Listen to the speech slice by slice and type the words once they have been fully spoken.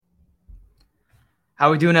How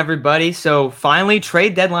we doing, everybody? So finally,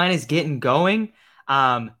 trade deadline is getting going.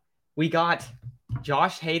 We got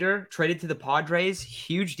Josh Hader traded to the Padres.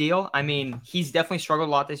 Huge deal. I mean, he's definitely struggled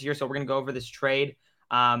a lot this year, so we're gonna go over this trade.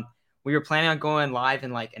 Um, we were planning on going live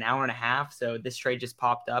in like an hour and a half, so this trade just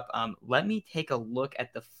popped up. Let me take a look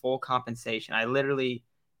at the full compensation. I literally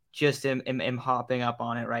just am hopping up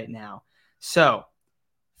on it right now. So,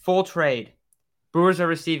 full trade. Brewers are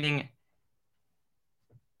receiving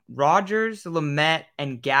Rogers, Lamet,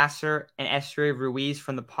 and Gasser and Esteury Ruiz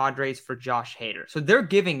from the Padres for Josh Hader. So they're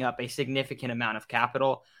giving up a significant amount of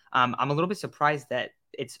capital. I'm a little bit surprised that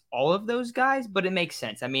it's all of those guys, but it makes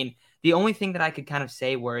sense. I mean, the only thing that I could kind of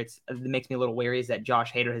say where it makes me a little wary is that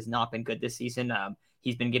Josh Hader has not been good this season.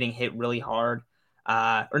 He's been getting hit really hard,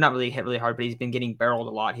 or not really hit really hard, but he's been getting barreled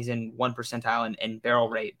a lot. He's in 1 percentile in barrel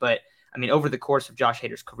rate, but I mean, over the course of Josh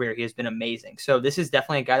Hader's career, he has been amazing. So this is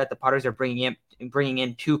definitely a guy that the Padres are bringing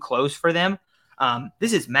in too close for them.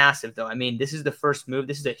 This is massive, though. I mean, this is the first move.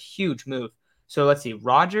 This is a huge move. So let's see.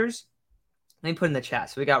 Rogers. Let me put in the chat.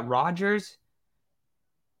 So we got Rogers,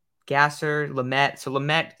 Gasser, Lamet. So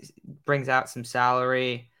Lamet brings out some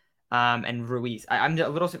salary, and Ruiz. I'm a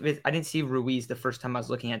little. I didn't see Ruiz the first time I was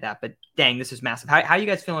looking at that, but dang, this is massive. How are you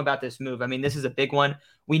guys feeling about this move? I mean, this is a big one.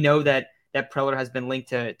 We know that Preller has been linked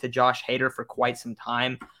to Josh Hader for quite some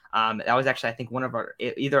time. That was actually, I think, one of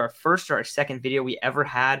either our first or our second video we ever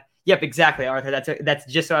had. Yep, exactly, Arthur. That's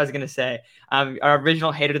just what I was going to say. Our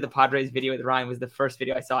original Hader to the Padres video with Ryan was the first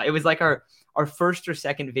video I saw. It was like our first or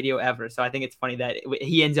second video ever. So I think it's funny that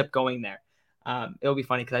he ends up going there. It'll be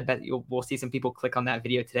funny because I bet we'll see some people click on that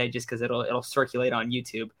video today just because it'll circulate on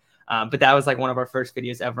YouTube. But that was like one of our first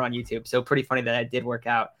videos ever on YouTube. So pretty funny that did work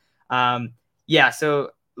out. Yeah,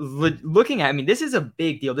 so looking at, I mean, this is a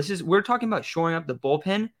big deal. We're talking about shoring up the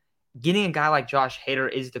bullpen. Getting a guy like Josh Hader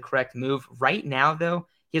is the correct move. Right now, though,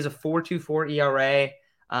 he has a 4.24 ERA.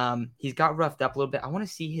 He's got roughed up a little bit. I want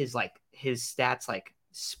to see his stats like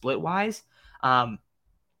split wise. But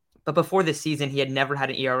before this season, he had never had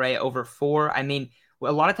an ERA over 4. I mean,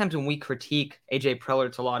 a lot of times when we critique AJ Preller,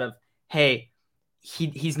 it's a lot of, hey,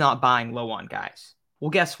 he's not buying low on guys. Well,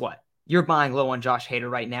 guess what? You're buying low on Josh Hader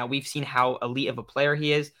right now. We've seen how elite of a player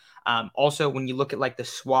he is. Also, when you look at like the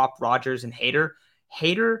swap Rogers and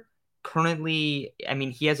Hader currently, I mean,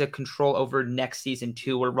 he has a control over next season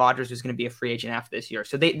too, where Rogers is going to be a free agent after this year.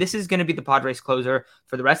 So this is going to be the Padres closer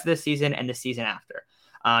for the rest of the season and the season after.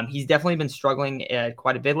 He's definitely been struggling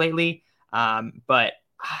quite a bit lately, but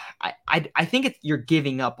I think you're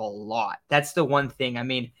giving up a lot. That's the one thing. I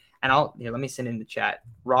mean, and let me send in the chat.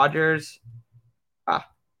 Rogers,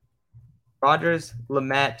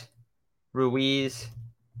 Lamet, Ruiz,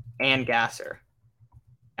 and Gasser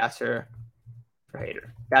for Hader.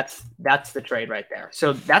 That's the trade right there.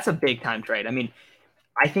 So that's a big time trade. I mean,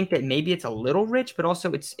 I think that maybe it's a little rich, but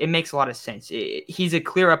also it makes a lot of sense. He's a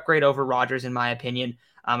clear upgrade over Rogers, in my opinion.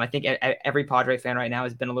 I think every Padre fan right now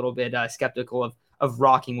has been a little bit skeptical of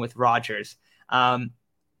rocking with Rogers.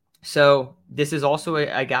 So this is also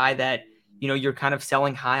a guy that, you're kind of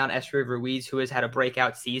selling high on Esteury Ruiz, who has had a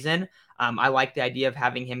breakout season. I like the idea of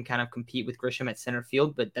having him kind of compete with Grisham at center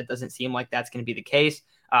field, but that doesn't seem like that's going to be the case.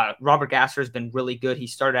 Robert Gasser has been really good. He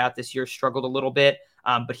started out this year, struggled a little bit,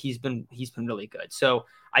 but he's been really good. So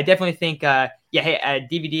I definitely think,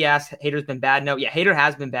 DVD asks, Hader's been bad. No, Hader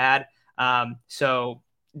has been bad. So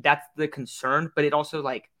that's the concern, but it also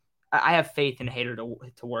I have faith in Hader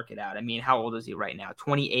to work it out. I mean, how old is he right now?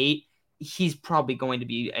 28. He's probably going to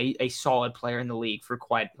be a solid player in the league for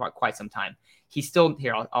quite some time. He's still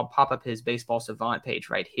here. I'll pop up his Baseball Savant page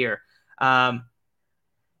right here. Hader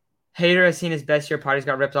has seen his best year. Parties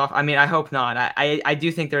got ripped off. I mean, I hope not. I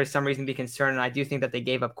do think there is some reason to be concerned, and I do think that they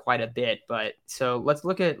gave up quite a bit. But so let's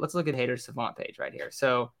look at Hader's Savant page right here.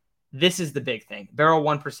 So this is the big thing. Barrel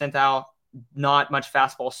 1 percentile, not much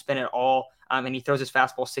fastball spin at all. And he throws his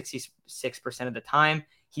fastball 66% of the time.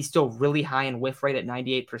 He's still really high in whiff rate at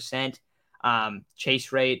 98%.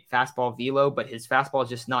 Chase rate, fastball velo, but his fastball is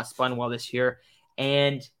just not spun well this year.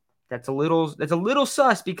 And that's a little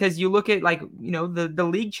sus because you look at the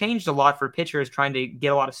league changed a lot for pitchers trying to get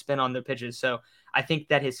a lot of spin on their pitches. So I think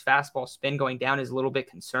that his fastball spin going down is a little bit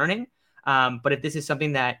concerning. But if this is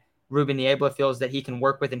something that Ruben Niebla feels that he can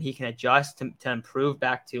work with and he can adjust to improve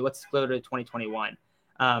back to, let's go to 2021.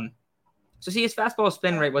 So see, his fastball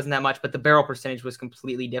spin rate wasn't that much, but the barrel percentage was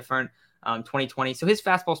completely different. 2020. So his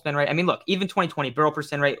fastball spin rate, I mean, look, even 2020 barrel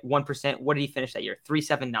percent rate, 1%. What did he finish that year?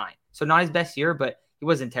 3.79. So not his best year, but he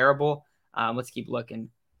wasn't terrible. Let's keep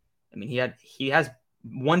looking. I mean, he has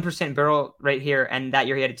 1% barrel right here, and that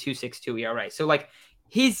year he had a 2.62 ERA. So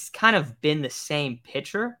he's kind of been the same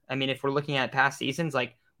pitcher. I mean, if we're looking at past seasons,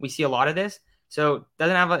 we see a lot of this. So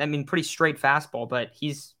doesn't have pretty straight fastball, but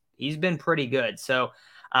he's been pretty good. So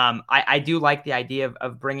I do like the idea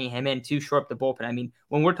of bringing him in to shore up the bullpen. I mean,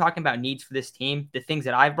 when we're talking about needs for this team, the things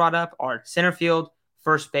that I've brought up are center field,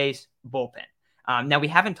 first base, bullpen. Now, we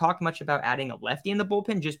haven't talked much about adding a lefty in the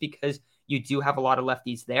bullpen just because you do have a lot of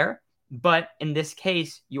lefties there. But in this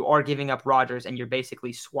case, you are giving up Rogers and you're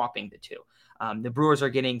basically swapping the two. The Brewers are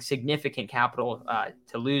getting significant capital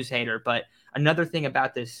to lose Hader. But another thing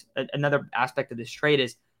about this, another aspect of this trade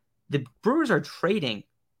is the Brewers are trading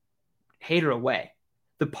Hader away.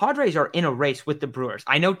 The Padres are in a race with the Brewers.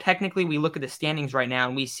 I know technically we look at the standings right now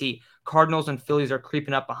and we see Cardinals and Phillies are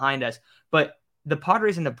creeping up behind us, but the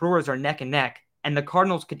Padres and the Brewers are neck and neck, and the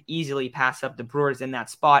Cardinals could easily pass up the Brewers in that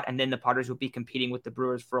spot, and then the Padres would be competing with the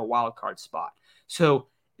Brewers for a wild card spot. So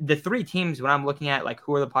the three teams, when I'm looking at like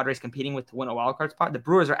who are the Padres competing with to win a wild card spot, the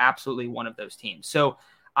Brewers are absolutely one of those teams. So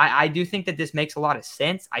I do think that this makes a lot of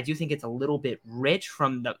sense. I do think it's a little bit rich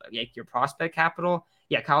from your prospect capital.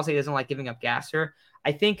 Yeah, Kyle Say doesn't like giving up Gasser.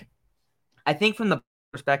 I think from the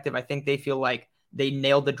perspective, I think they feel like they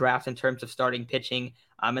nailed the draft in terms of starting pitching,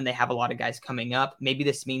 and they have a lot of guys coming up. Maybe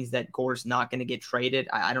this means that Gore's not going to get traded.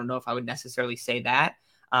 I don't know if I would necessarily say that.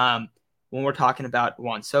 When we're talking about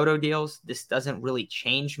Juan Soto deals, this doesn't really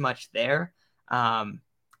change much there.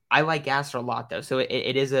 I like Gasser a lot, though, so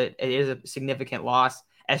it is a significant loss.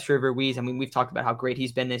 Esteury Ruiz, I mean, we've talked about how great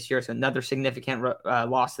he's been this year, so another significant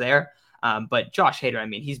loss there. But Josh Hader, I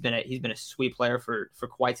mean, he's been a sweet player for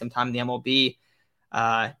quite some time in the MLB.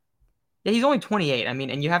 Yeah, he's only 28. I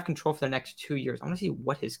mean, and you have control for the next 2 years. I want to see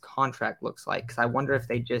what his contract looks like because I wonder if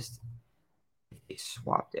they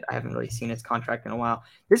swapped it. I haven't really seen his contract in a while.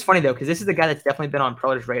 This is funny though because this is a guy that's definitely been on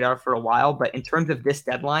Preller's radar for a while, but in terms of this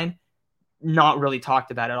deadline, not really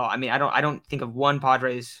talked about at all. I mean, I don't think of one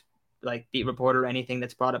Padres like beat reporter or anything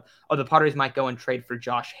that's brought up. Oh, the Padres might go and trade for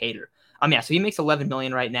Josh Hader. Yeah, so he makes $11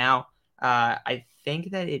 million right now. I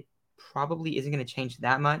think that it probably isn't going to change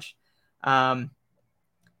that much.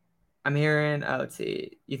 I'm hearing, let's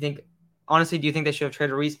see. Do you think they should have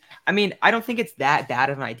traded Ruiz? I mean, I don't think it's that bad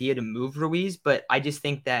of an idea to move Ruiz, but I just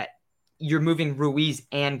think that you're moving Ruiz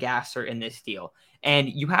and Gasser in this deal. And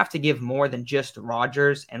you have to give more than just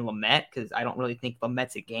Rogers and Lamet because I don't really think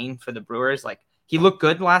Lamet's a gain for the Brewers. Like, he looked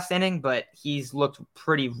good last inning, but he's looked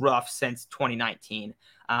pretty rough since 2019.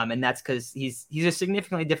 And that's because he's a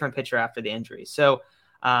significantly different pitcher after the injury. So,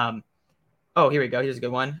 here we go. Here's a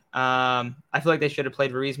good one. I feel like they should have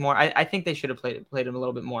played Ruiz more. I think they should have played him a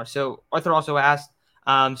little bit more. So Arthur also asked,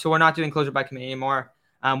 so we're not doing closer by committee anymore.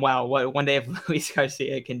 Wow, what one day if Luis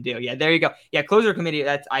Garcia can do. Yeah, there you go. Yeah, closer committee,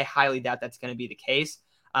 I highly doubt that's going to be the case.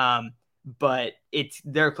 But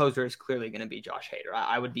their closer is clearly going to be Josh Hader.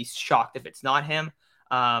 I would be shocked if it's not him.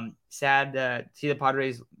 Sad to see the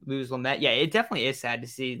Padres lose Lamet. Yeah, it definitely is sad to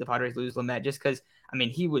see the Padres lose Lamet just because, I mean,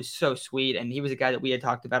 he was so sweet and he was a guy that we had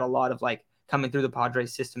talked about a lot of like coming through the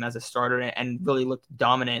Padres system as a starter and really looked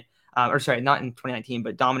dominant. Not in 2019,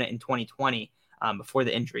 but dominant in 2020 before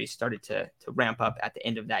the injuries started to ramp up at the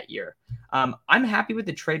end of that year. I'm happy with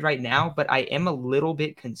the trade right now, but I am a little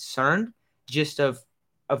bit concerned just of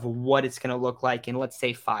what it's going to look like in, let's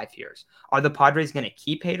say, 5 years. Are the Padres going to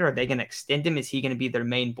keep Hader? Are they going to extend him? Is he going to be their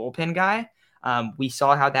main bullpen guy? We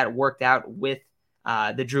saw how that worked out with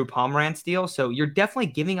the Drew Pomeranz deal. So you're definitely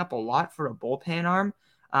giving up a lot for a bullpen arm.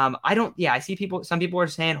 I see some people are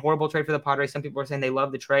saying horrible trade for the Padres. Some people are saying they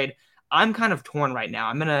love the trade. I'm kind of torn right now.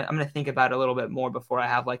 I'm going to think about it a little bit more before I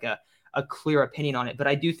have like a clear opinion on it. But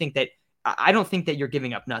I do think that I don't think that you're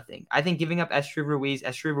giving up nothing. I think giving up Esteury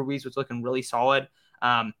Ruiz was looking really solid.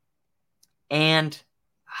 And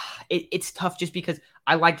it's tough just because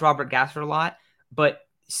I liked Robert Gasser a lot, but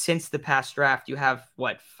since the past draft, you have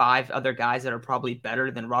 5 other guys that are probably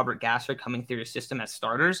better than Robert Gasser coming through your system as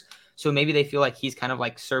starters. So maybe they feel like he's kind of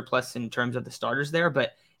like surplus in terms of the starters there,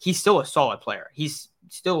 but he's still a solid player. He's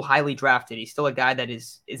still highly drafted. He's still a guy that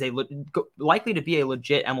is likely to be a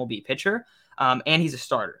legit MLB pitcher. And he's a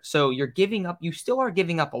starter. So you still are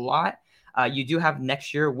giving up a lot. You do have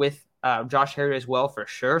next year with Josh Hader as well for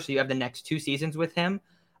sure. So you have the next 2 seasons with him.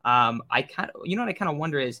 What I kind of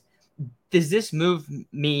wonder is, does this move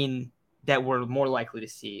mean that we're more likely to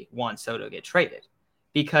see Juan Soto get traded?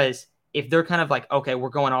 Because if they're kind of like, okay, we're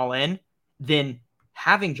going all in, then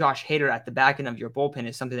having Josh Hader at the back end of your bullpen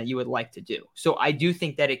is something that you would like to do. So I do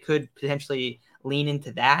think that it could potentially lean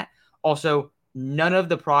into that. Also, none of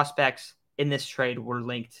the prospects in this trade were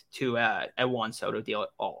linked to a Juan Soto deal at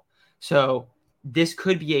all. So this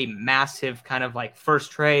could be a massive kind of like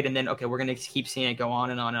first trade, and then, okay, we're going to keep seeing it go on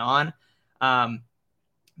and on and on.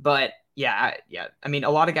 But yeah. I mean, a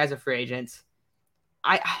lot of guys are free agents.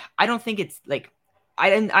 I don't think it's like,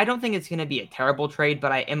 I don't think it's going to be a terrible trade,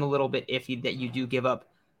 but I am a little bit iffy that you do give up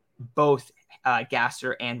both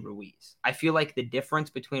Gasser and Ruiz. I feel like the difference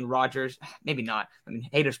between Rogers, maybe not. I mean,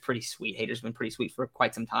 Hader's pretty sweet. Hader's been pretty sweet for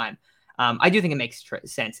quite some time. I do think it makes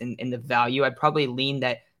sense in the value. I'd probably lean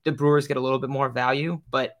that the Brewers get a little bit more value,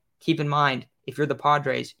 but keep in mind, if you're the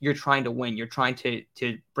Padres, you're trying to win. You're trying to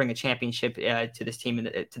bring a championship to this team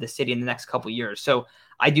to the city in the next couple of years. So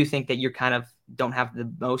I do think that you kind of don't have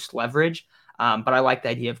the most leverage. But I like the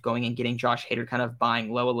idea of going and getting Josh Hader kind of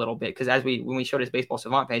buying low a little bit because when we showed his Baseball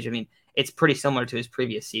Savant page, I mean, it's pretty similar to his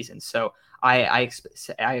previous season. So I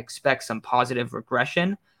expect some positive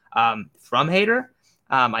regression from Hader.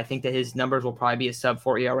 I think that his numbers will probably be a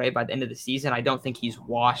sub-4 ERA by the end of the season. I don't think he's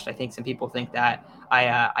washed. I think some people think that.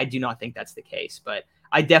 I do not think that's the case, but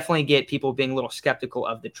I definitely get people being a little skeptical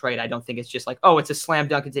of the trade. I don't think it's just like, oh, it's a slam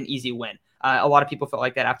dunk, it's an easy win. A lot of people felt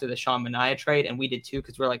like that after the Sean Manaea trade, and we did too,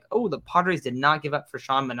 because we're like, oh, the Padres did not give up for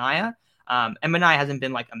Sean Manaea. And Manaea hasn't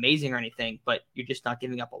been like amazing or anything, but you're just not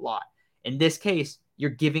giving up a lot. In this case, you're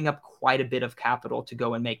giving up quite a bit of capital to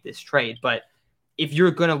go and make this trade. But if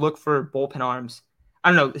you're going to look for bullpen arms,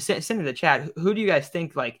 I don't know, send in the chat, who do you guys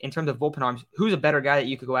think, like, in terms of bullpen arms, who's a better guy that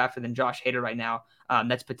you could go after than Josh Hader right now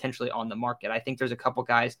that's potentially on the market? I think there's a couple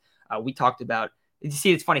guys we talked about. You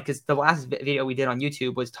see, it's funny because the last video we did on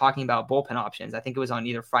YouTube was talking about bullpen options. I think it was on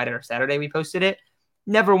either Friday or Saturday we posted it.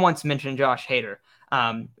 Never once mentioned Josh Hader.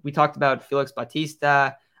 We talked about Felix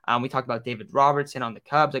Bautista. We talked about David Robertson on the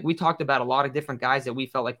Cubs. Like, we talked about a lot of different guys that we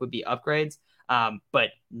felt like would be upgrades. But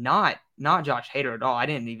not Josh Hader at all. I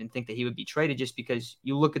didn't even think that he would be traded just because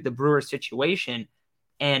you look at the Brewers situation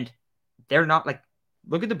and they're not like,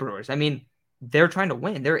 look at the Brewers. I mean, they're trying to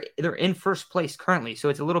win. They're in first place currently. So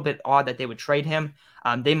it's a little bit odd that they would trade him.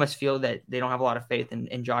 They must feel that they don't have a lot of faith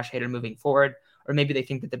in Josh Hader moving forward, or maybe they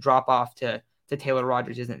think that the drop off to Taylor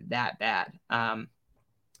Rogers isn't that bad.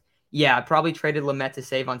 Yeah, probably traded Lamet to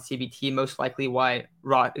save on CBT, most likely why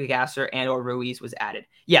Gasser and or Ruiz was added.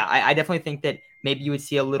 Yeah, I definitely think that maybe you would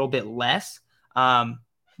see a little bit less.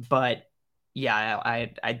 But yeah,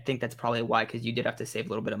 I think that's probably why, because you did have to save a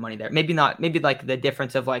little bit of money there. Maybe not, maybe like the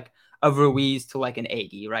difference of like a Ruiz to like an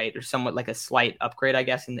Agee, right? Or somewhat like a slight upgrade, I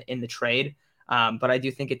guess, in the trade. But I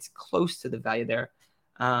do think it's close to the value there.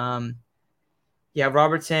 Yeah,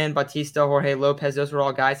 Robertson, Bautista, Jorge Lopez, those were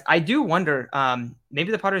all guys. I do wonder,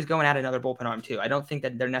 maybe the Padres go and add another bullpen arm too. I don't think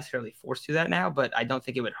that they're necessarily forced to that now, but I don't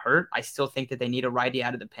think it would hurt. I still think that they need a righty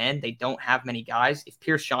out of the pen. They don't have many guys. If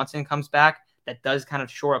Pierce Johnson comes back, that does kind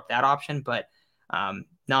of shore up that option, but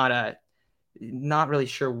not really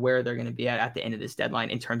sure where they're going to be at the end of this deadline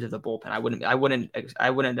in terms of the bullpen. I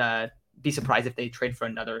wouldn't be surprised if they trade for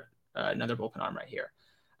another bullpen arm right here.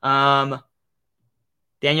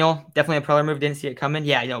 Daniel, definitely a Preller move. Didn't see it coming.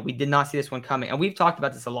 Yeah, we did not see this one coming. And we've talked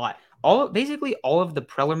about this a lot. Basically all of the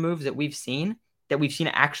Preller moves that we've seen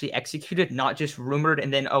actually executed, not just rumored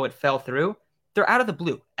and then, it fell through. They're out of the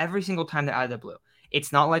blue. Every single time they're out of the blue.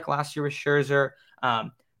 It's not like last year with Scherzer.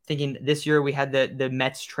 Thinking this year we had the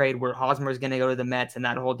Mets trade where Hosmer is going to go to the Mets and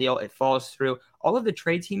that whole deal. It falls through. All of the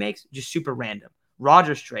trades he makes, just super random.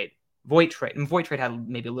 Rogers trade, Voit trade. And Voit trade had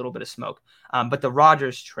maybe a little bit of smoke. But the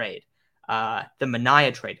Rogers trade, the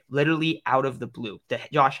Manaea trade, literally out of the blue. The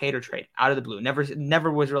Josh Hader trade, out of the blue.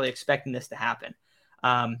 Never was really expecting this to happen.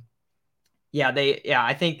 I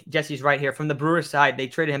think Jesse's right here. From the Brewers side, they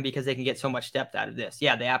traded him because they can get so much depth out of this.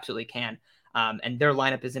 Yeah, they absolutely can. And their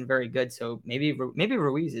lineup isn't very good, so maybe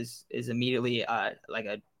Ruiz is immediately like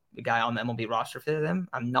a guy on the MLB roster for them.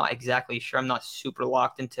 I'm not exactly sure. I'm not super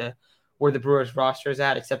locked into where the Brewers roster is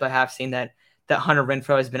at, except I have seen that Hunter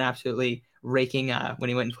Renfroe has been absolutely raking when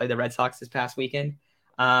he went and played the Red Sox this past weekend.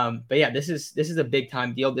 But yeah, this is a big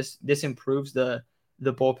time deal. This improves the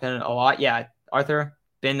bullpen a lot. Yeah, Arthur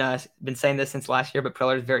been saying this since last year, but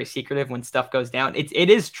Preller is very secretive when stuff goes down. It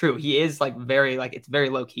is true. He is it's very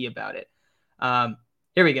low key about it.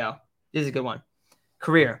 Here we go. This is a good one.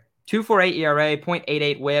 Career 2.48 ERA,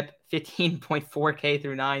 0.88 WHIP, 15.4 K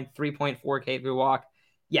through 9, 3.4 K through walk.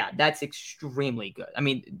 Yeah, that's extremely good. I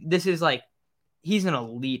mean, this is he's an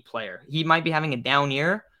elite player. He might be having a down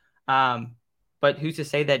year, but who's to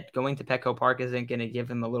say that going to Petco Park isn't going to give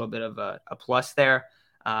him a little bit of a plus there?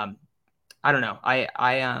 I don't know. I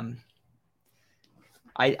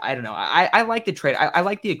don't know. I like the trade. I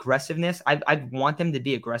like the aggressiveness. I want them to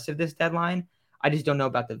be aggressive this deadline. I just don't know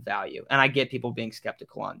about the value. And I get people being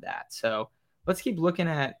skeptical on that. So let's keep looking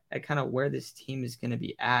at kind of where this team is going to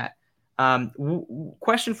be at.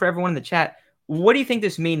 Question for everyone in the chat. What do you think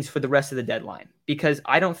this means for the rest of the deadline? Because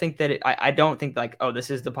I don't think that I don't think this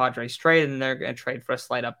is the Padres trade and they're going to trade for a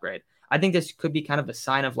slight upgrade. I think this could be kind of a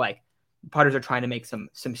sign of the Padres are trying to make some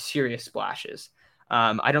serious splashes.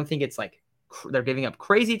 I don't think it's like they're giving up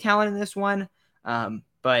crazy talent in this one,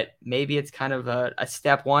 but maybe it's kind of a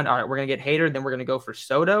step one. All right, we're going to get Hader, then we're going to go for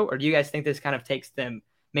Soto. Or do you guys think this kind of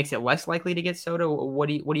makes it less likely to get Soto? What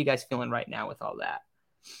are you guys feeling right now with all that?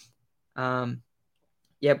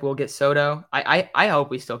 Yep, we'll get Soto. I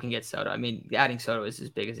hope we still can get Soto. I mean, adding Soto is as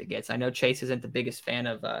big as it gets. I know Chase isn't the biggest fan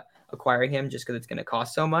of acquiring him just because it's going to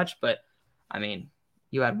cost so much, but I mean,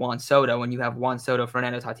 you had Juan Soto, and you have Juan Soto,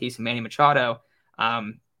 Fernando Tatis, and Manny Machado.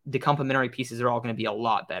 The complementary pieces are all going to be a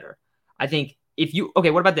lot better. I think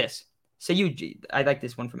what about this? I like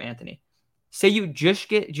this one from Anthony. Say you just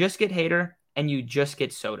get Hader and you just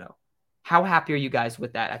get Soto. How happy are you guys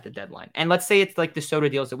with that at the deadline? And let's say it's like the Soto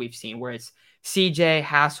deals that we've seen, where it's CJ,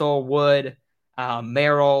 Hassel, Wood,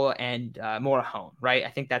 Merrill, and Morejon, right? I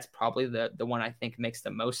think that's probably the one I think makes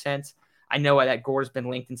the most sense. I know that Gore's been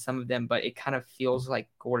linked in some of them, but it kind of feels like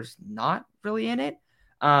Gore's not really in it.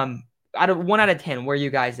 Out of 1 out of 10, where are you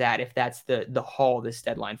guys at if that's the haul this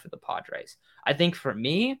deadline for the Padres? I think for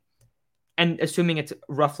me, and assuming it's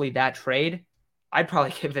roughly that trade, I'd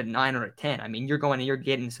probably give it a 9 or a 10. I mean, you're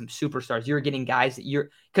getting some superstars. You're getting guys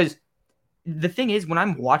because the thing is, when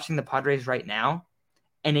I'm watching the Padres right now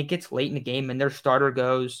and it gets late in the game and their starter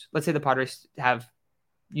goes, let's say the Padres have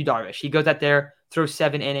Yu Darvish. He goes out there, throws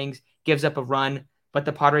 7 innings, gives up a run, but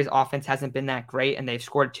the Padres offense hasn't been that great and they've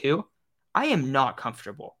scored 2. I am not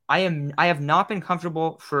comfortable. I have not been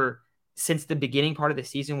comfortable since the beginning part of the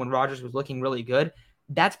season when Rogers was looking really good.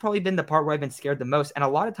 That's probably been the part where I've been scared the most. And a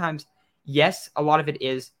lot of times, yes, a lot of it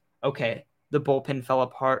is, okay, the bullpen fell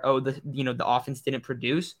apart. Oh, the offense didn't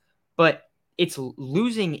produce, but it's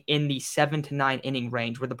losing in the 7 to 9 inning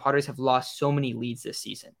range where the Padres have lost so many leads this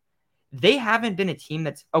season. They haven't been a team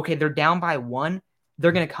that's, okay, they're down by 1.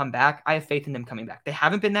 They're going to come back. I have faith in them coming back. They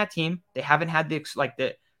haven't been that team. They haven't had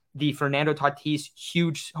the Fernando Tatis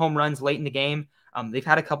huge home runs late in the game. They've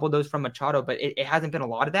had a couple of those from Machado, but it hasn't been a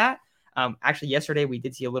lot of that. Actually, yesterday we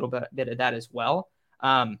did see a little bit of that as well.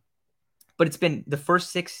 But it's been the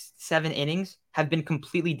first 6, 7 innings have been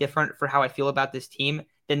completely different for how I feel about this team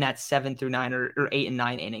than that 7 through 9 or 8 and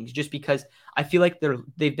 9 innings, just because I feel like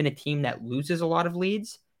they've been a team that loses a lot of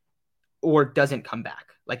leads or doesn't come back.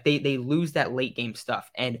 Like they lose that late game stuff.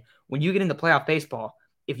 And when you get into playoff baseball,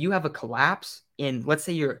 if you have a collapse in, let's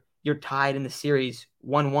say you're tied in the series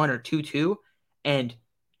 1-1 or 2-2, and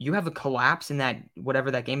you have a collapse in that,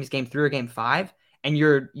 whatever that game is, game 3 or game 5, and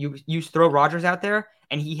you throw Rogers out there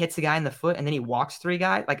and he hits the guy in the foot and then he walks 3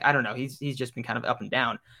 guys. Like, I don't know. He's just been kind of up and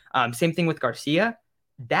down. Same thing with Garcia.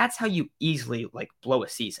 That's how you easily blow a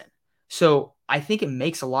season. So I think it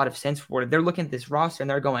makes a lot of sense for they're looking at this roster and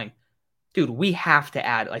they're going, dude, we have to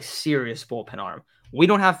add a serious bullpen arm. We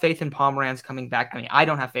don't have faith in Pomeranz coming back. I mean, I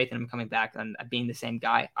don't have faith in him coming back and being the same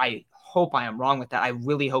guy. I hope I am wrong with that. I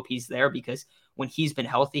really hope he's there because when he's been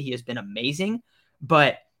healthy, he has been amazing.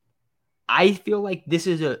 But I feel like this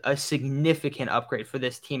is a significant upgrade for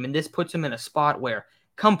this team, and this puts them in a spot where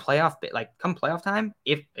come playoff time,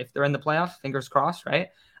 if they're in the playoffs, fingers crossed, right?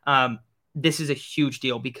 This is a huge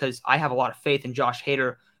deal because I have a lot of faith in Josh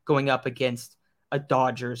Hader going up against a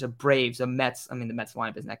Dodgers, a Braves, a Mets. I mean, the Mets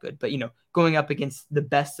lineup isn't that good, but going up against the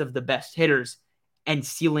best of the best hitters and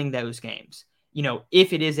sealing those games.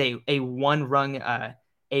 If it is a one run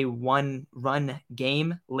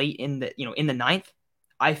game late in the in the 9th,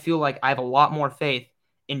 I feel like I have a lot more faith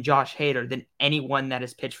in Josh Hader than anyone that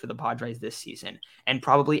has pitched for the Padres this season, and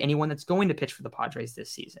probably anyone that's going to pitch for the Padres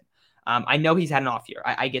this season. I know he's had an off year.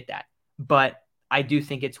 I get that, but I do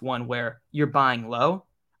think it's one where you're buying low.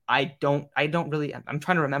 I don't really. I'm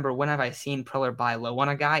trying to remember when have I seen Preller buy low on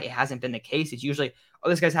a guy. It hasn't been the case. It's usually, oh,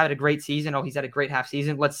 this guy's had a great season. Oh, he's had a great half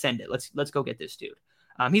season. Let's send it. Let's go get this dude.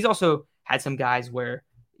 He's also had some guys where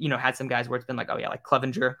it's been like, oh yeah, like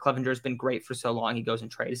Clevenger. Clevenger's been great for so long. He goes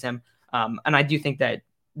and trades him. And I do think that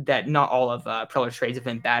not all of Preller's trades have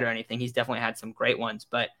been bad or anything. He's definitely had some great ones,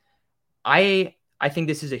 but I think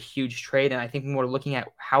this is a huge trade, and I think when we're looking at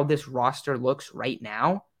how this roster looks right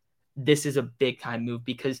now, this is a big time move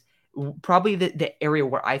because probably the area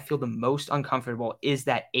where I feel the most uncomfortable is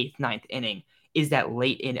that 8th, 9th inning, is that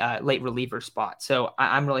late reliever spot. So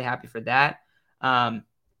I'm really happy for that. I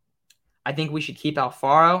think we should keep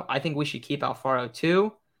Alfaro. I think we should keep Alfaro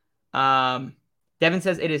too. Devin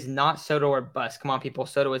says it is not Soto or bust. Come on, people.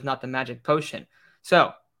 Soto is not the magic potion.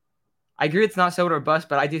 So I agree it's not Soto or bust,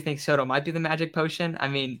 but I do think Soto might be the magic potion. I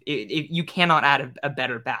mean, you cannot add a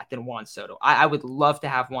better bat than Juan Soto. I would love to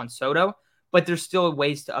have Juan Soto, but there's still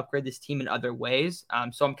ways to upgrade this team in other ways.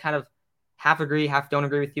 So I'm kind of half agree, half don't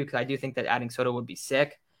agree with you because I do think that adding Soto would be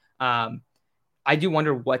sick. I do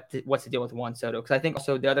wonder what's the deal with Juan Soto because I think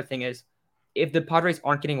also the other thing is if the Padres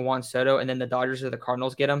aren't getting Juan Soto and then the Dodgers or the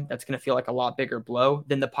Cardinals get him, that's going to feel like a lot bigger blow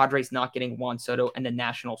than the Padres not getting Juan Soto and the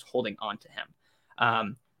Nationals holding on to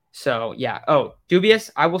him. So yeah. Oh,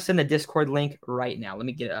 Dubious, I will send the Discord link right now. Let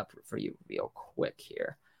me get it up for you real quick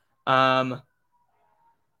here.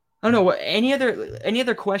 I don't know what any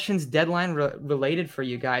other questions deadline related for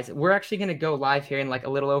you guys. We're actually going to go live here in like a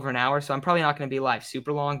little over an hour, so I'm probably not going to be live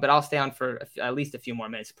super long, but I'll stay on for at least a few more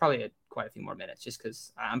minutes, probably quite a few more minutes, just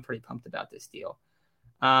because I'm pretty pumped about this deal.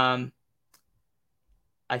 I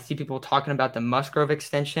see people talking about the Musgrove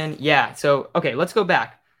extension. Yeah, so okay, let's go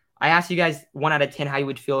back. I asked you guys 1 out of 10 how you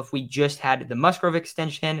would feel if we just had the Musgrove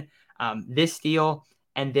extension, this deal,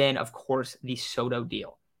 and then of course the Soto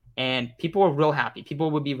deal. And people were real happy.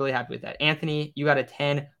 People would be really happy with that. Anthony, you got a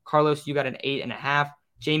 10. Carlos, you got an 8.5.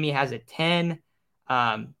 Jamie has a 10.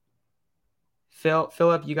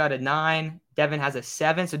 Philip, you got a 9. Devin has a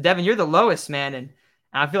 7. So Devin, you're the lowest, man, and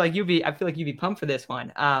I feel like you'd be pumped for this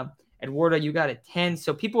one. Eduardo, you got a 10.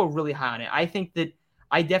 So people are really high on it. I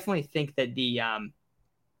definitely think that the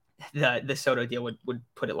Soto deal would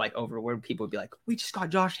put it like over where people would be like, we just got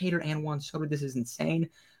Josh Hader and Juan Soto. This is insane.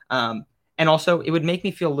 And also, it would make me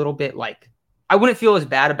feel a little bit like I wouldn't feel as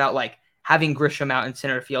bad about like having Grisham out in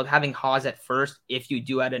center field, having Haas at first if you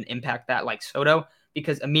do add an impact that like Soto,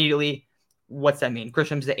 because immediately, what's that mean?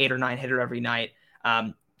 Grisham's the 8 or 9 hitter every night.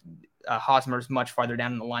 Hosmer's much farther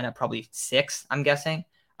down in the lineup, probably 6, I'm guessing.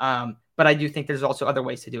 But I do think there's also other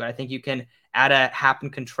ways to do it. I think you can add a Happen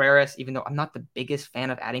Contreras, even though I'm not the biggest fan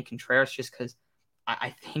of adding Contreras just because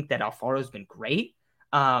I think that Alfaro's been great.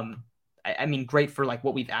 I mean, great for like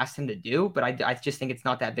what we've asked him to do, but I just think it's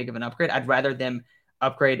not that big of an upgrade. I'd rather them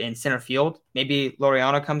upgrade in center field. Maybe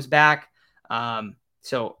Laureano comes back. Devin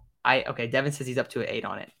says he's up to an 8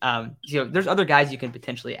 on it. There's other guys you can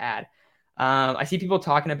potentially add. I see people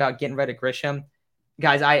talking about getting rid of Grisham.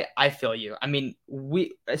 Guys, I feel you. I mean,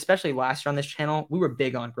 we, especially last year on this channel, we were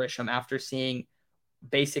big on Grisham after seeing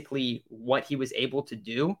basically what he was able to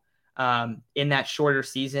do in that shorter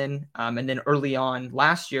season. And then early on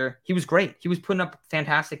last year, he was great. He was putting up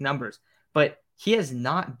fantastic numbers, but he has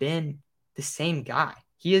not been the same guy.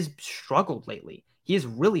 He has struggled lately. He has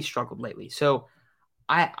really struggled lately. So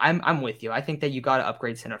I'm with you. I think that you got to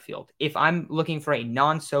upgrade center field. If I'm looking for a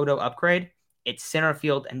non-Soto upgrade, it's center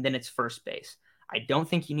field and then it's first base. I don't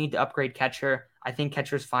think you need to upgrade catcher. I think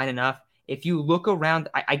catcher's fine enough. If you look around,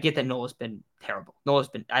 I get that Nola's been terrible.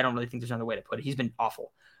 I don't really think there's another way to put it. He's been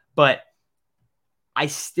awful. But I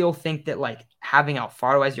still think that like having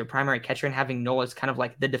Alfaro as your primary catcher and having Nola as kind of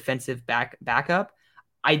like the defensive backup,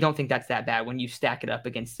 I don't think that's that bad when you stack it up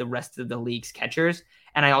against the rest of the league's catchers.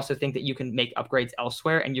 And I also think that you can make upgrades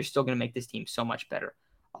elsewhere and you're still going to make this team so much better.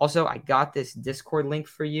 Also, I got this Discord link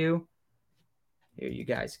for you. Here you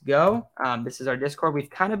guys go. This is our Discord. We've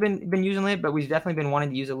kind of been using it, but we've definitely been wanting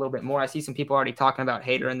to use it a little bit more. I see some people already talking about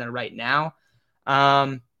Hader in there right now.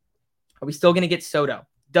 Are we still going to get Soto?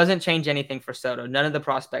 Doesn't change anything for Soto. None of the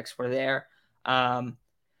prospects were there.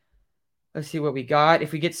 Let's see what we got.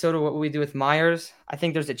 If we get Soto, what will we do with Myers? I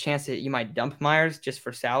think there's a chance that you might dump Myers just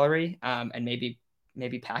for salary, and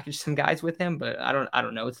maybe package some guys with him. But I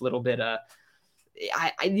don't know. It's a little bit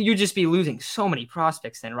you'd just be losing so many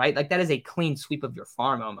prospects then, right? Like that is a clean sweep of your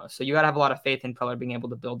farm almost. So you got to have a lot of faith in Preller being able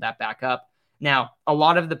to build that back up. Now, a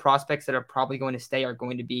lot of the prospects that are probably going to stay are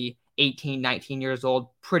going to be 18, 19 years old,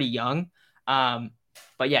 pretty young.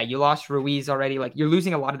 But yeah, you lost Ruiz already. Like you're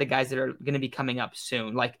losing a lot of the guys that are going to be coming up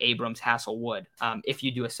soon, like Abrams, Hasselwood, if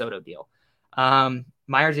you do a Soto deal.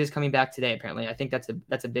 Myers is coming back today, apparently. I think that's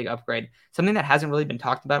a big upgrade. Something that hasn't really been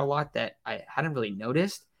talked about a lot that I hadn't really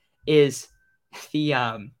noticed is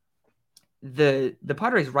the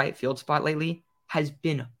Padres' right field spot lately has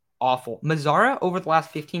been awful. Mazara over the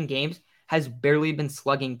last 15 games has barely been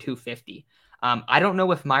slugging 250. I don't know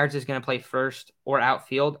if Myers is going to play first or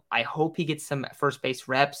outfield. I hope he gets some first base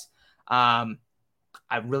reps. I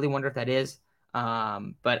really wonder if that is.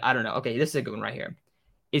 But I don't know. Okay, this is a good one right here.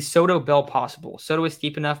 Is Soto Bell possible? Soto is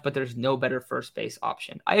steep enough, but there's no better first base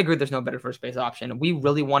option. I agree there's no better first base option. We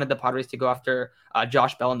really wanted the Padres to go after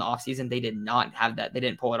Josh Bell in the offseason. They did not have that. They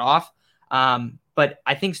didn't pull it off. But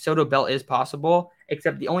I think Soto Bell is possible,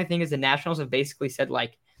 except the only thing is the Nationals have basically said,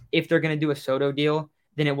 like, if they're going to do a Soto deal,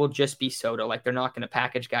 then it will just be Soto. Like, they're not going to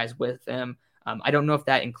package guys with them. I don't know if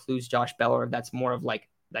that includes Josh Bell or if that's more of like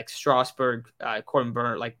Strasburg, Corbin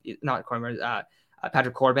Burner, like not Corbin Burner,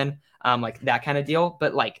 Patrick Corbin, like that kind of deal.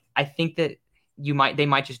 But like, I think that they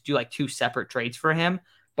might just do like 2 separate trades for him.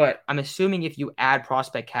 But I'm assuming if you add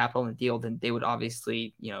prospect capital in the deal, then they would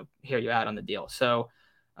obviously, hear you out on the deal. So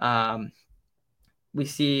I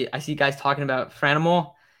see guys talking about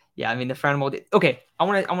Franimal. Yeah, I mean the Franimal. Okay, I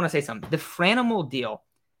want to say something. The Franimal deal,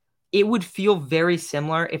 it would feel very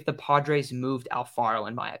similar if the Padres moved Alfaro,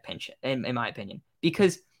 in my opinion. In my opinion,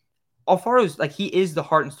 because Alfaro's like he is the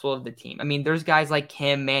heart and soul of the team. I mean, there's guys like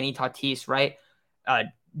Kim, Manny, Tatis, right? Uh,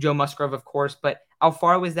 Joe Musgrove, of course, but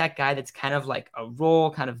Alfaro is that guy that's kind of like a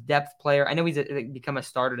role, kind of depth player. I know he's become a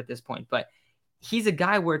starter at this point, but he's a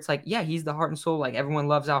guy where it's like, yeah, he's the heart and soul. Like everyone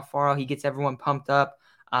loves Alfaro. He gets everyone pumped up.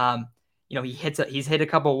 He's hit a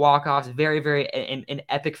couple walk-offs very, very in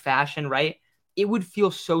epic fashion, right? It would feel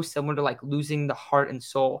so similar to like losing the heart and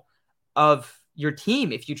soul of your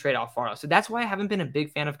team if you trade Alfaro. So that's why I haven't been a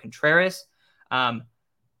big fan of Contreras.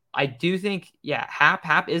 I do think, yeah,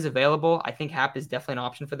 Hap is available. I think Hap is definitely an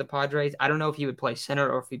option for the Padres. I don't know if he would play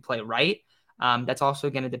center or if he'd play right. That's also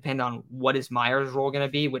going to depend on what is Myers' role going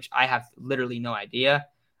to be, which I have literally no idea.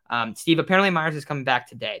 Steve, apparently Myers is coming back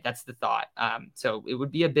today. That's the thought. So it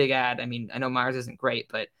would be a big ad. I mean, I know Myers isn't great,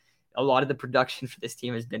 but a lot of the production for this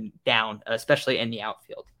team has been down, especially in the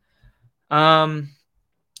outfield. I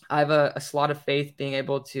have a slot of faith being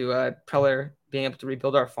able to Preller being able to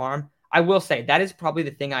rebuild our farm. I will say that is probably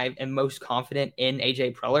the thing I am most confident in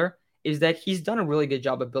AJ Preller is that he's done a really good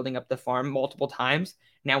job of building up the farm multiple times.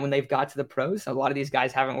 Now, when they've got to the pros, a lot of these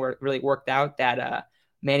guys haven't really worked out. That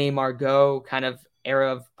Manny Margot kind of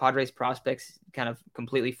era of Padres prospects kind of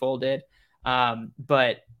completely folded.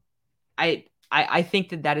 But I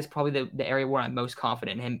think that is probably the area where I'm most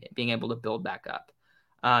confident in him being able to build back up.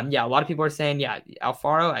 A lot of people are saying, yeah,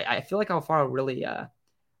 Alfaro. I feel like Alfaro really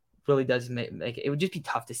does make it would just be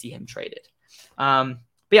tough to see him traded. But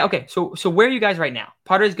yeah, okay. So where are you guys right now?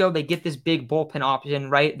 Padres go. They get this big bullpen option,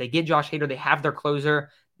 right? They get Josh Hader. They have their closer.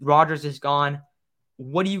 Rogers is gone.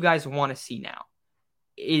 What do you guys want to see now?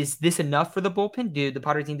 Is this enough for the bullpen? Do the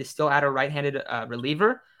Padres need to still add a right-handed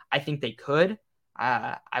reliever? I think they could.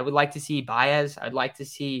 I would like to see Baez. I'd like to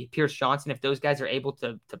see Pierce Johnson if those guys are able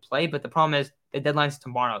to play. But the problem is the deadline's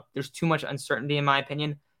tomorrow. There's too much uncertainty, in my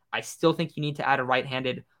opinion. I still think you need to add a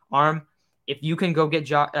right-handed arm. If you can go get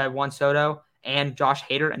Juan Soto and Josh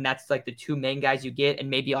Hader, and that's like the two main guys you get, and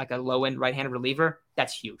maybe like a low-end right-handed reliever,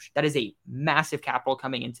 that's huge. That is a massive capital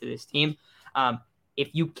coming into this team. If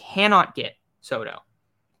you cannot get Soto,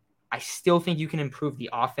 I still think you can improve the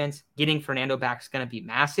offense. Getting Fernando back is going to be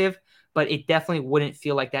massive, but it definitely wouldn't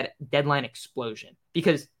feel like that deadline explosion.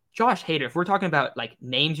 Because Josh Hader, if we're talking about like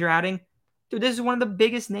names you're adding, dude, this is one of the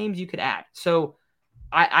biggest names you could add. So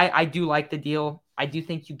I do like the deal. I do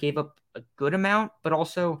think you gave up a good amount, but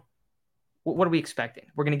also, what are we expecting?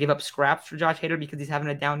 We're going to give up scraps for Josh Hader because he's having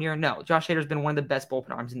a down year? No, Josh Hader's been one of the best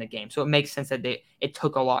bullpen arms in the game, so it makes sense that it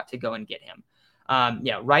took a lot to go and get him.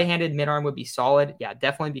 Right-handed mid-arm would be solid. Yeah,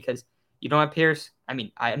 definitely, because you don't have Pierce. I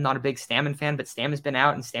mean, I am not a big Stammen fan, but Stammen's been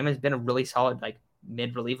out, and Stammen's been a really solid like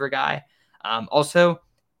mid-reliever guy. Also,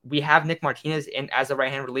 we have Nick Martinez as a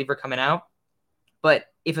right-hand reliever coming out, but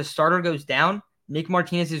if a starter goes down, Nick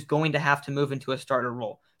Martinez is going to have to move into a starter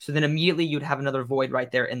role. So then immediately you'd have another void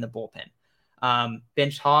right there in the bullpen.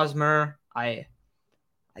 Bench Hosmer, I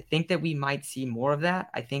think that we might see more of that.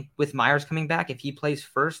 I think with Myers coming back, if he plays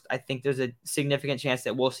first, I think there's a significant chance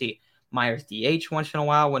that we'll see Myers DH once in a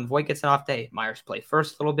while. When Voit gets an off day, Myers play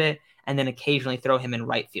first a little bit, and then occasionally throw him in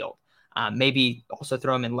right field. Maybe also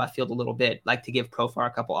throw him in left field a little bit, like to give Profar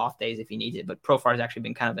a couple off days if he needs it. But Profar has actually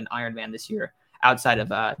been kind of an Iron Man this year outside of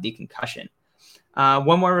the concussion.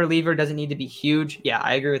 One more reliever doesn't need to be huge. Yeah,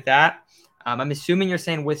 I agree with that. I'm assuming you're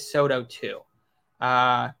saying with Soto too.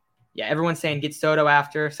 Everyone's saying get Soto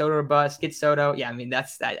after Soto or bust. Get Soto. Yeah, I mean I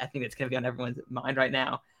think that's gonna be on everyone's mind right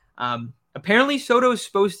now. Apparently Soto is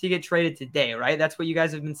supposed to get traded today, right? That's what you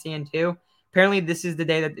guys have been seeing too. Apparently this is the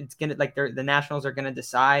day that it's gonna the Nationals are gonna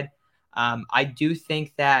decide. I do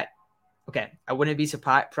think that. Okay, I wouldn't be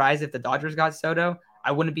surprised if the Dodgers got Soto.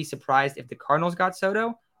 I wouldn't be surprised if the Cardinals got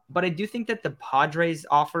Soto. But I do think that the Padres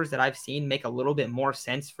offers that I've seen make a little bit more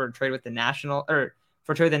sense for trade with the Nationals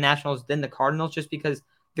than the Cardinals, just because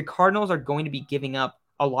the Cardinals are going to be giving up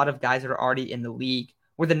a lot of guys that are already in the league,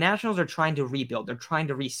 where the Nationals are trying to rebuild. They're trying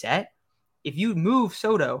to reset. If you move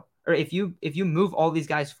Soto, or if you move all these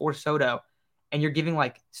guys for Soto, and you're giving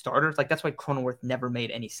like starters, like that's why Cronenworth never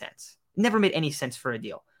made any sense. Never made any sense for a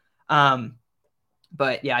deal.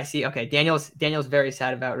 But yeah, I see. Okay, Daniel's very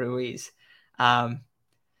sad about Ruiz.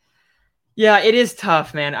 Yeah, it is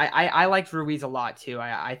tough, man. I liked Ruiz a lot too.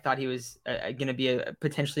 I thought he was going to be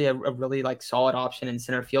potentially a really like solid option in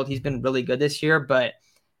center field. He's been really good this year, but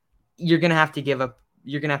you're going to have to give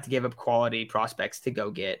up quality prospects to go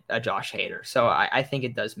get a Josh Hader. So I think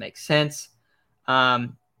it does make sense.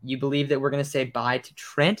 You believe that we're going to say bye to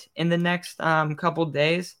Trent in the next couple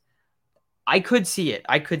days? I could see it.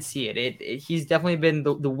 I could see it. He's definitely been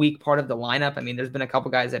the weak part of the lineup. I mean, there's been a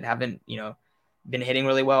couple guys that haven't, been hitting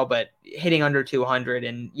really well, but hitting under 200.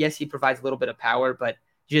 And yes, he provides a little bit of power, but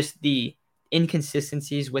just the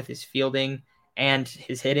inconsistencies with his fielding and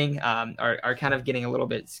his hitting are kind of getting a little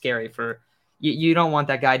bit scary for you. You don't want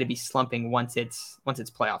that guy to be slumping once it's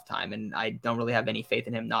playoff time, and I don't really have any faith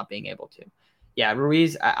in him not being able to. Yeah,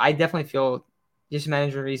 Ruiz, I definitely feel just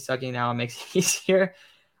managing Ruiz sucking now makes it easier.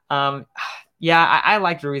 Yeah, I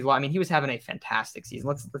liked Ruiz a lot. I mean, he was having a fantastic season.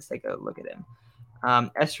 Let's take a look at him.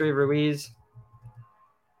 Esteury Ruiz.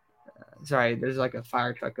 Sorry, there's like a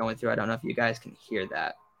fire truck going through. I don't know if you guys can hear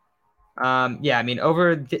that. Yeah, I mean,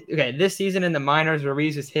 this season in the minors,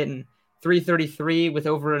 Ruiz is hitting 333 with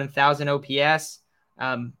over 1,000 OPS,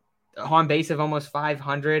 on base of almost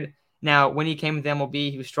 500. Now, when he came with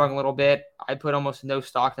MLB, he was struggling a little bit. I put almost no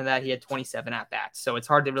stock in that. He had 27 at bats, so it's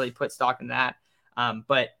hard to really put stock in that.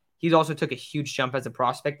 But he's also took a huge jump as a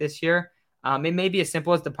prospect this year. It may be as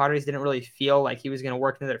simple as the Padres didn't really feel like he was going to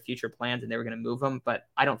work into their future plans and they were going to move him, but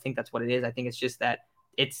I don't think that's what it is. I think it's just that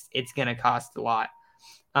it's going to cost a lot.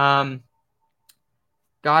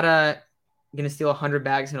 Gonna steal 100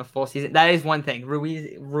 bags in a full season. That is one thing.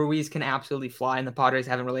 Ruiz can absolutely fly, and the Padres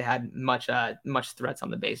haven't really had much threats on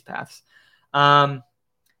the base paths. So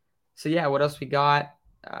yeah, what else we got?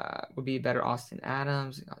 Would be better Austin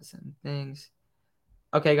Adams. Got some things.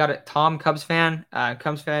 Okay, got it. Tom, Cubs fan.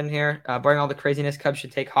 Cubs fan here. Barring all the craziness, Cubs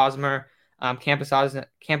should take Hosmer.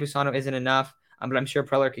 Campusano isn't enough, but I'm sure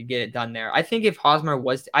Preller could get it done there. I think if Hosmer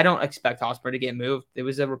was, I don't expect Hosmer to get moved. There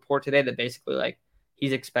was a report today that basically like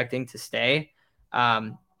he's expecting to stay.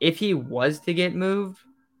 If he was to get moved,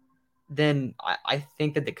 then I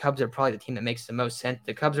think that the Cubs are probably the team that makes the most sense.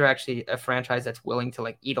 The Cubs are actually a franchise that's willing to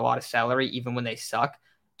like eat a lot of salary even when they suck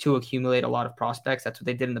to accumulate a lot of prospects. That's what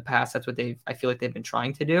they did in the past. That's what I feel like they've been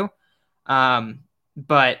trying to do.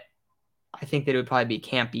 But I think that it would probably be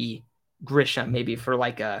Campy, Grisham, maybe for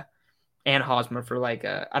like and Hosmer for like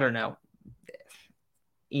I don't know,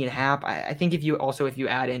 Ian Happ. I think if you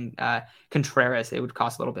add in Contreras, it would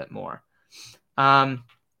cost a little bit more.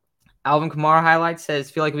 Alvin Kamara highlights says,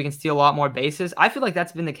 feel like we can steal a lot more bases. I feel like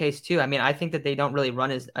that's been the case too. I mean, I think that they don't really run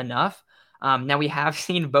as enough. Now we have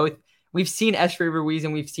seen both. We've seen Esteury Ruiz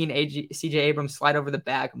and we've seen CJ Abrams slide over the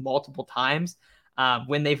bag multiple times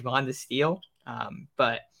when they've gone to steal.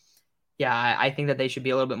 But yeah, I think that they should be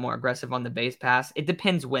a little bit more aggressive on the base pass. It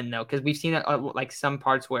depends when though, because we've seen like some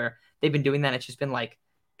parts where they've been doing that. It's just been like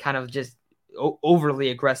kind of just overly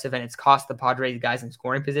aggressive, and it's cost the Padres guys in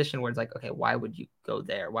scoring position where it's like, okay, why would you go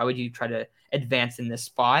there? Why would you try to advance in this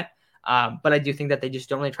spot? But I do think that they just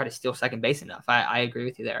don't really try to steal second base enough. I agree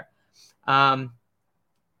with you there.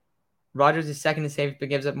 Rogers is second in saves, but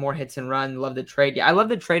gives up more hits and run. Love the trade. Yeah, I love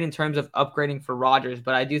the trade in terms of upgrading for Rogers,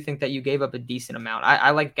 but I do think that you gave up a decent amount. I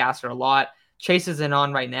like Gasser a lot. Chase isn't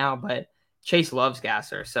on right now, but Chase loves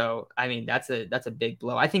Gasser. So, I mean, that's a big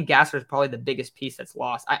blow. I think Gasser is probably the biggest piece that's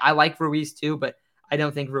lost. I like Ruiz too, but I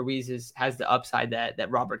don't think Ruiz has the upside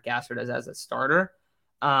that Robert Gasser does as a starter.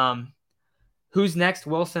 Who's next,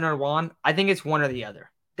 Wilson or Juan? I think it's one or the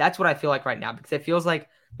other. That's what I feel like right now because it feels like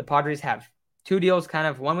the Padres have two deals, kind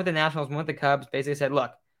of one with the Nationals, one with the Cubs. Basically said,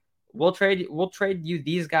 look, we'll trade you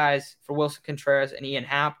these guys for Wilson Contreras and Ian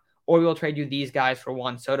Happ, or we'll trade you these guys for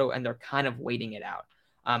Juan Soto, and they're kind of waiting it out.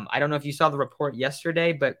 I don't know if you saw the report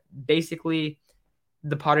yesterday, but basically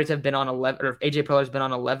the Padres have been on 11, or AJ Preller's been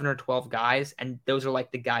on 11 or 12 guys, and those are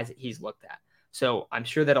like the guys that he's looked at. So I'm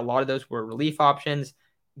sure that a lot of those were relief options.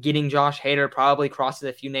 Getting Josh Hader probably crosses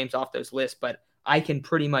a few names off those lists, but I can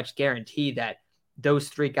pretty much guarantee that those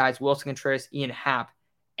three guys, Wilson Contreras, Ian Happ,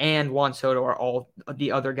 and Juan Soto, are all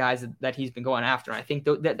the other guys that he's been going after. And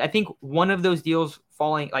I think one of those deals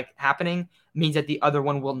happening means that the other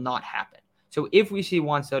one will not happen. So if we see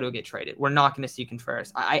Juan Soto get traded, we're not going to see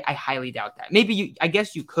Contreras. I highly doubt that. Maybe I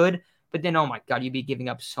guess you could, but then, oh my God, you'd be giving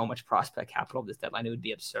up so much prospect capital this deadline. It would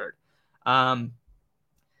be absurd.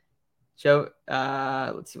 So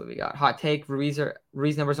let's see what we got. Hot take: Ruiz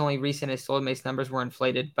numbers only recent as stolen base numbers were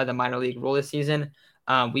inflated by the minor league rule this season.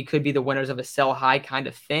 We could be the winners of a sell high kind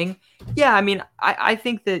of thing. Yeah, I mean, I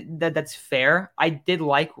think that's fair. I did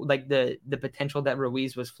like the potential that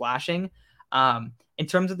Ruiz was flashing. In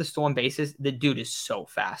terms of the stolen bases, the dude is so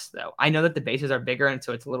fast though. I know that the bases are bigger and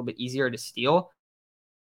so it's a little bit easier to steal.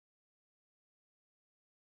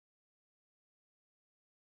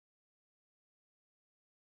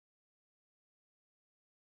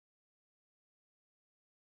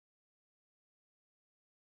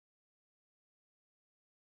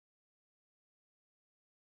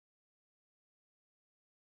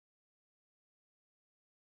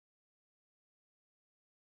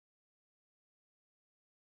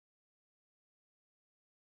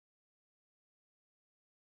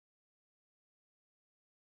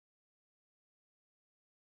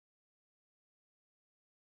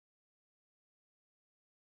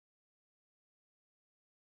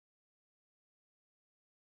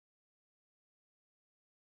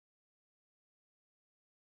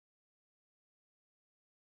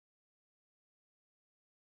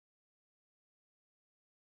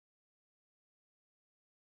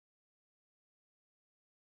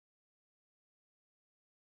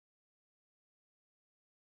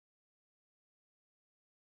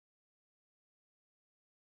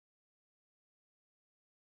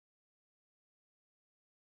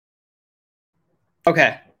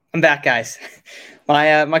 Okay, I'm back, guys.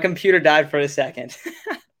 My computer died for a second.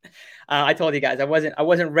 I told you guys I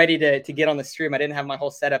wasn't ready to get on the stream. I didn't have my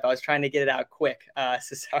whole setup. I was trying to get it out quick.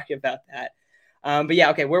 So sorry about that. But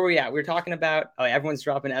yeah, okay, where were we at? We were talking about. Oh, everyone's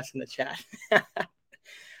dropping F's in the chat.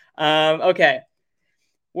 Okay.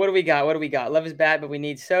 What do we got? What do we got? Love is bad, but we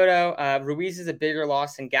need Soto. Ruiz is a bigger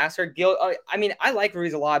loss than Gasser. Gil. I mean, I like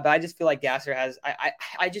Ruiz a lot, but I just feel like Gasser has.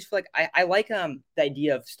 I just feel like I like the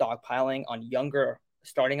idea of stockpiling on younger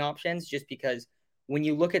starting options, just because when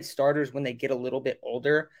you look at starters when they get a little bit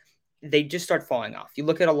older, they just start falling off. You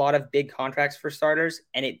look at a lot of big contracts for starters,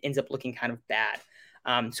 and it ends up looking kind of bad.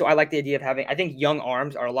 So I like the idea of having. I think young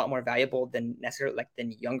arms are a lot more valuable than necessarily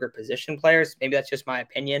than younger position players. Maybe that's just my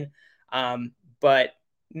opinion, but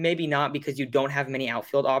maybe not, because you don't have many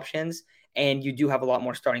outfield options and you do have a lot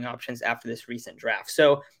more starting options after this recent draft.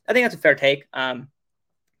 So I think that's a fair take.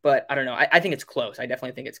 But I don't know. I think it's close. I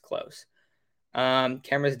definitely think it's close.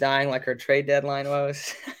 Camera's dying like her trade deadline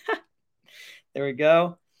was. There we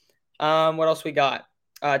go. What else we got?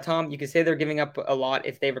 Tom, you could say they're giving up a lot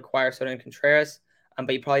if they require Soto and Contreras, but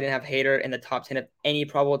you probably didn't have Hader in the top 10 of any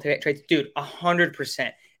probable trades. Dude,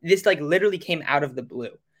 100%. This literally came out of the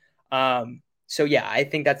blue. So yeah, I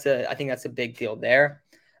think that's a big deal there.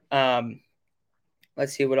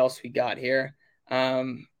 Let's see what else we got here.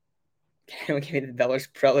 Can we give me the Beller's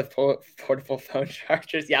Preller portable phone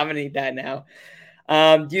chargers? Yeah, I'm gonna need that now.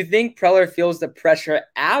 Do you think Preller feels the pressure?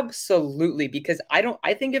 Absolutely, because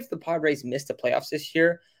I think if the Padres missed the playoffs this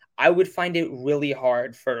year, I would find it really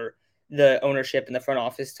hard for the ownership and the front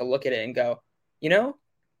office to look at it and go,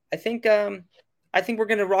 I think we're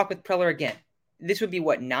gonna rock with Preller again. This would be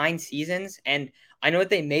 9 seasons, and I know that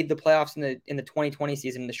they made the playoffs in the 2020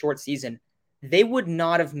 season, in the short season. They would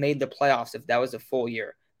not have made the playoffs if that was a full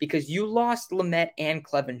year, because you lost Lamet and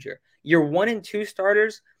Clevenger. Your 1 and 2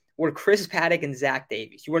 starters were Chris Paddock and Zach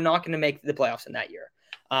Davies. You were not going to make the playoffs in that year.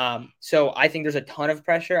 So I think there's a ton of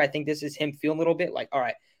pressure. I think this is him feeling a little bit like, all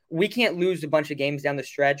right, we can't lose a bunch of games down the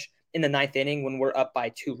stretch in the 9th inning when we're up by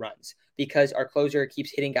 2 runs, because our closer keeps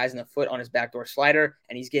hitting guys in the foot on his backdoor slider,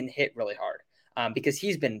 and he's getting hit really hard. Because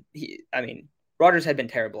Rogers had been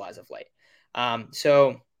terrible as of late.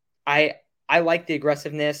 So I like the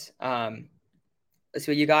aggressiveness. Let's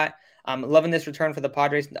see what you got. Loving this return for the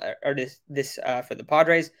Padres, or this for the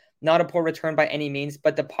Padres. Not a poor return by any means,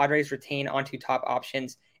 but the Padres retain onto top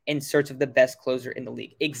options in search of the best closer in the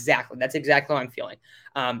league. Exactly. That's exactly how I'm feeling.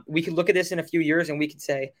 We could look at this in a few years and we could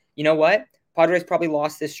say, you know what? Padres probably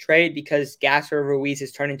lost this trade because Gasser Ruiz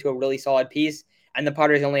has turned into a really solid piece, and the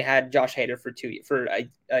Padres only had Josh Hader for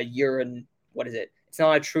a year and what is it? It's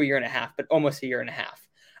not a true year and a half, but almost a year and a half.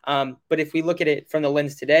 But if we look at it from the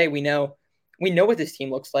lens today, we know what this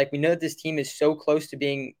team looks like. We know that this team is so close to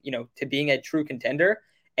being a true contender,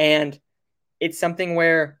 and it's something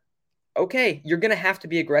where, okay, you're going to have to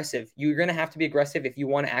be aggressive. You're going to have to be aggressive if you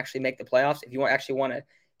want to actually make the playoffs, if you actually want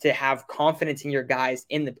to have confidence in your guys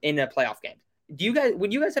in a playoff game.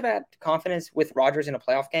 Would you guys have had confidence with Rogers in a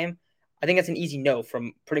playoff game? I think that's an easy no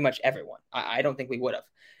from pretty much everyone. I don't think we would have.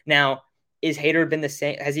 Now, is Hader been the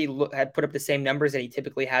same? Has he had put up the same numbers that he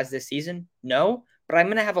typically has this season? No, but I'm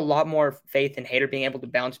going to have a lot more faith in Hader being able to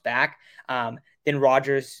bounce back than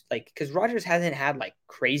Rogers, because Rogers hasn't had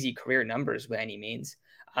crazy career numbers by any means.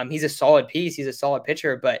 He's a solid piece. He's a solid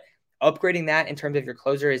pitcher, but upgrading that in terms of your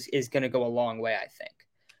closer is going to go a long way, I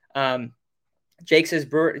think.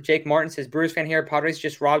 Jake Martin says, Brewers fan here. Padres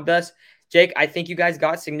just robbed us. Jake, I think you guys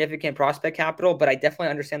got significant prospect capital, but I definitely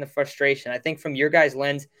understand the frustration. I think from your guys'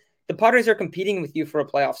 lens, the Padres are competing with you for a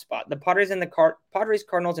playoff spot. The Padres and Padres,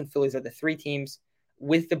 Cardinals, and Phillies are the 3 teams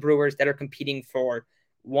with the Brewers that are competing for,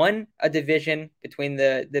 1, a division between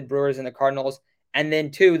the Brewers and the Cardinals, and then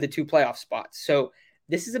 2, the 2 playoff spots. So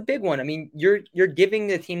this is a big one. I mean, you're giving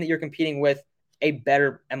the team that you're competing with a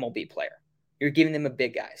better MLB player. You're giving them a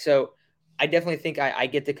big guy. So I definitely think I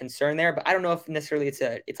get the concern there, but I don't know if necessarily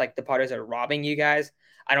it's like the Padres are robbing you guys.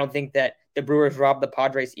 I don't think that the Brewers robbed the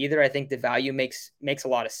Padres either. I think the value makes a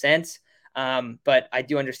lot of sense, but I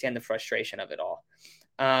do understand the frustration of it all.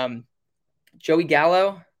 Joey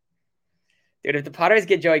Gallo. Dude, if the Padres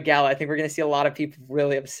get Joey Gallo, I think we're going to see a lot of people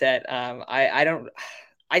really upset.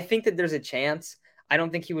 I think that there's a chance. I don't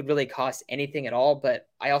think he would really cost anything at all, but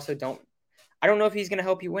I don't know if he's going to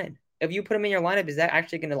help you win. If you put him in your lineup, is that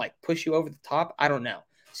actually going to push you over the top? I don't know.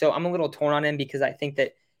 So I'm a little torn on him because I think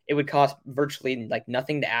that it would cost virtually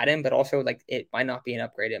nothing to add him, but also it might not be an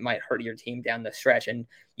upgrade. It might hurt your team down the stretch, and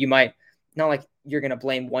you might not you're going to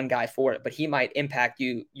blame one guy for it, but he might impact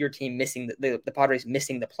your team missing the Padres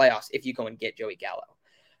missing the playoffs if you go and get Joey Gallo.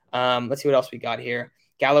 Let's see what else we got here.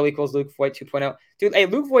 Gallo equals Luke Voigt 2.0. Dude, hey,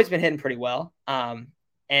 Luke Voigt's been hitting pretty well.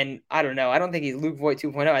 And I don't know. I don't think he's Luke Voigt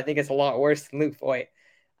 2.0. I think it's a lot worse than Luke Voigt.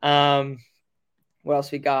 What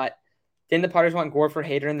else we got? Didn't the Padres want Gore for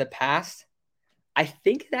Hader in the past? I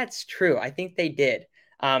think that's true. I think they did.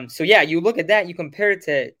 So yeah, you look at that, you compare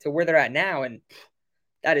it to where they're at now, and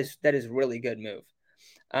that is really good move.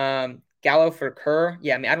 Gallo for Kerr.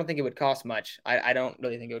 Yeah, I mean, I don't think it would cost much. I don't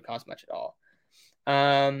really think it would cost much at all.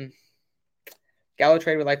 Gallo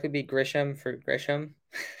trade would likely be Grisham for Grisham.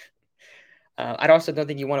 I also don't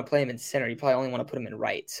think you want to play him in center. You probably only want to put him in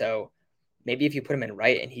right. So maybe if you put him in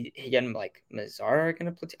right and he get him like Mazar going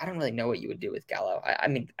to play. I don't really know what you would do with Gallo. I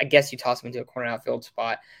mean, I guess you toss him into a corner outfield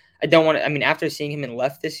spot. I don't want to. I mean, after seeing him in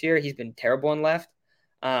left this year, he's been terrible in left.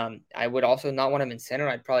 I would also not want him in center.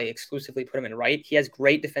 I'd probably exclusively put him in right. He has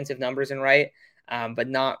great defensive numbers in right, but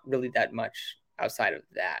not really that much outside of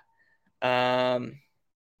that.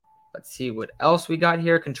 Let's see what else we got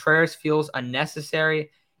here. Contreras feels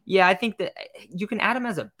unnecessary. Yeah, I think that you can add him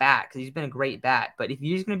as a bat because he's been a great bat. But if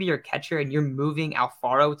he's going to be your catcher and you're moving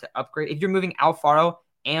Alfaro to upgrade, if you're moving Alfaro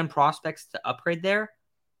and prospects to upgrade there,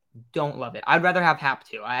 don't love it. I'd rather have Hap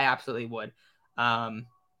too. I absolutely would. I'm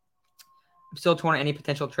still torn on any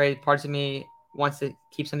potential trade. Parts of me wants to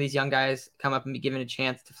keep some of these young guys come up and be given a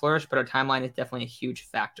chance to flourish, but our timeline is definitely a huge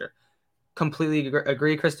factor. Completely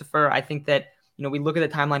agree, Christopher. I think that, we look at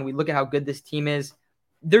the timeline, we look at how good this team is.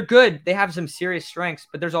 They're good. They have some serious strengths,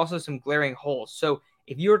 but there's also some glaring holes. So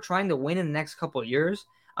if you're trying to win in the next couple of years,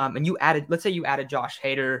 and let's say you added Josh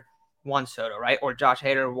Hader, Juan Soto, right? Or Josh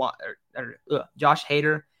Hader,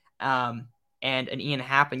 and an Ian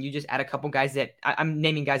Happ, and you just add a couple guys that I'm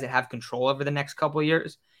naming guys that have control over the next couple of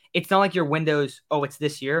years. It's not like your windows, it's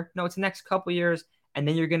this year. No, it's the next couple of years, and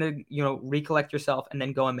then you're going to, recollect yourself and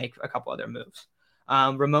then go and make a couple other moves.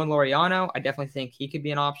 Ramon Laureano, I definitely think he could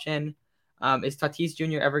be an option. Is Tatis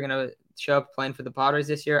Jr. ever going to show up playing for the Padres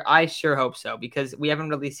this year? I sure hope so, because we haven't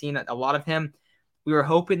really seen a lot of him. We were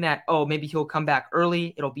hoping that, maybe he'll come back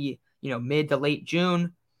early. It'll be, mid to late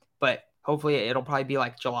June, but hopefully it'll probably be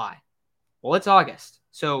like July. Well, it's August,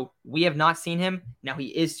 so we have not seen him. Now he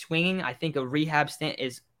is swinging. I think a rehab stint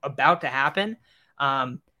is about to happen.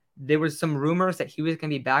 There was some rumors that he was going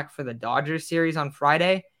to be back for the Dodgers series on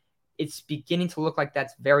Friday. It's beginning to look like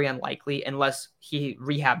that's very unlikely unless he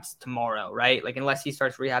rehabs tomorrow, right? Like unless he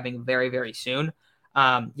starts rehabbing very, very soon.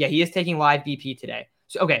 He is taking live BP today.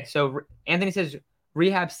 So Anthony says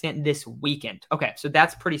rehab stint this weekend. Okay, so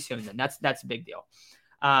that's pretty soon then. That's a big deal.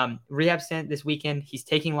 Rehab stint this weekend. He's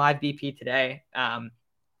taking live BP today. What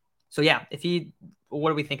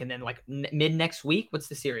are we thinking then? Like mid next week? What's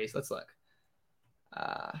the series? Let's look.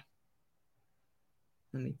 Let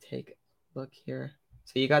me take a look here.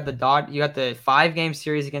 So you got the 5-game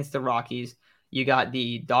series against the Rockies. You got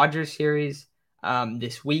the Dodgers series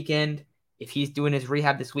this weekend. If he's doing his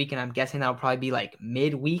rehab this weekend, I'm guessing that'll probably be like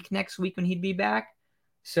midweek next week when he'd be back.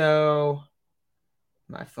 So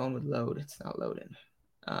my phone would load. It's not loading.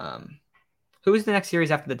 Who is the next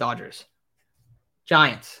series after the Dodgers?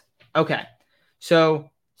 Giants. Okay. So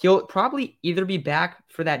he'll probably either be back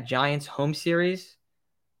for that Giants home series,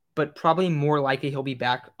 but probably more likely he'll be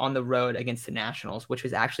back on the road against the Nationals, which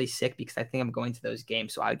was actually sick because I think I'm going to those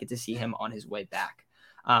games, so I would get to see him on his way back.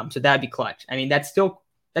 So that'd be clutch. I mean, that's still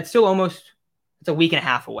almost, it's a week and a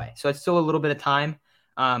half away, so it's still a little bit of time.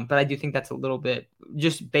 But I do think that's a little bit,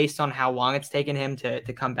 just based on how long it's taken him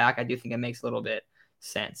to come back, I do think it makes a little bit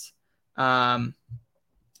sense. What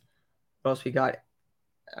else we got?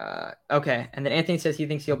 Okay, and then Anthony says he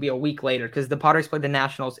thinks he'll be a week later because the Padres played the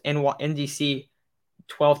Nationals in DC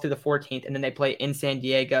 12th through the 14th, and then they play in San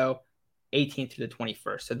Diego 18th through the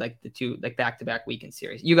 21st. So like the two back-to-back weekend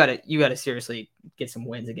series. You gotta seriously get some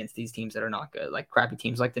wins against these teams that are not good, like crappy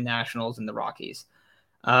teams like the Nationals and the Rockies.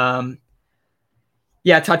 Tatis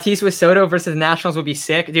with Soto versus the Nationals would be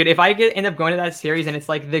sick. Dude, if I end up going to that series and it's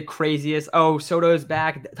like the craziest, Soto's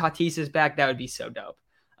back, Tatis is back, that would be so dope.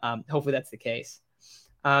 Hopefully that's the case.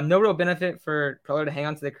 No real benefit for Preller to hang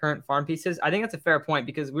on to the current farm pieces. I think that's a fair point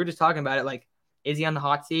because we were just talking about it. Like, is he on the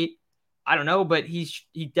hot seat? I don't know, but he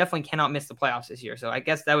definitely cannot miss the playoffs this year. So I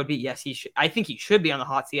guess that would be, yes, he should. I think he should be on the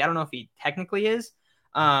hot seat. I don't know if he technically is.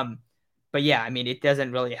 But yeah, I mean, it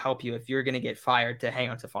doesn't really help you if you're going to get fired to hang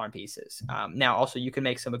on to farm pieces. Now, also, you can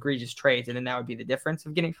make some egregious trades, and then that would be the difference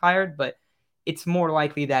of getting fired. But it's more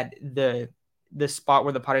likely that the spot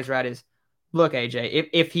where the Padres are at is, look, AJ,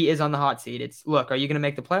 if he is on the hot seat, it's, look, are you going to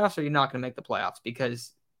make the playoffs or are you not going to make the playoffs?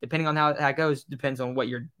 Because depending on how that goes, depends on what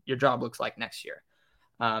your job looks like next year.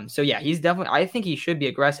 He's definitely, I think he should be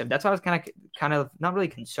aggressive. That's why I was kind of not really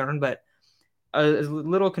concerned, but a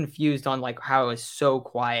little confused on like how it was so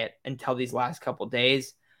quiet until these last couple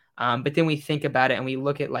days. But then we think about it and we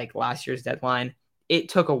look at like last year's deadline. It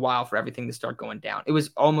took a while for everything to start going down. It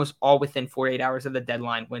was almost all within 48 hours of the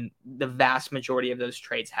deadline when the vast majority of those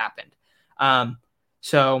trades happened.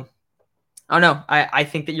 So I don't know. I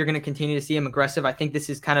think that you're going to continue to see him aggressive. I think this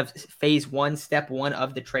is kind of phase one, step one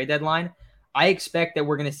of the trade deadline. I expect that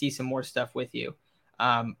we're going to see some more stuff with you.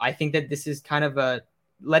 I think that this is kind of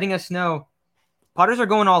letting us know Potters are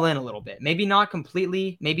going all in a little bit. Maybe not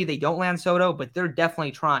completely. Maybe they don't land Soto, but they're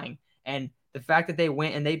definitely trying. And the fact that they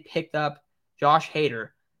went and they picked up Josh Hader,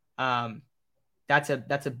 that's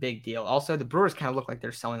a big deal. Also, the Brewers kind of look like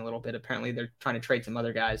they're selling a little bit. Apparently, they're trying to trade some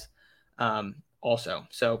other guys also.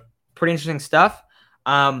 So pretty interesting stuff.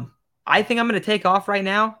 I think I'm going to take off right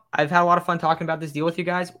now. I've had a lot of fun talking about this deal with you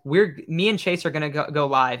guys. Me and Chase are going to go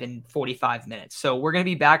live in 45 minutes. So we're going to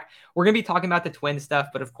be back. We're going to be talking about the Twin stuff,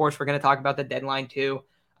 but of course we're going to talk about the deadline too.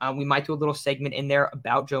 We might do a little segment in there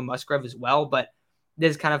about Joe Musgrove as well, but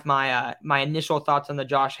this is kind of my initial thoughts on the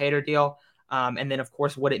Josh Hader deal. And then of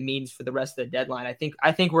course what it means for the rest of the deadline.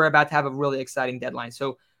 I think we're about to have a really exciting deadline.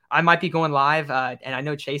 So I might be going live, and I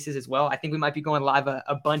know Chase is as well. I think we might be going live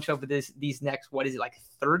a bunch over these next, what is it, like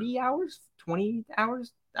 30 hours, 20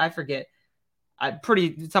 hours? I forget.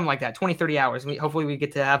 Something like that, 20, 30 hours. Hopefully we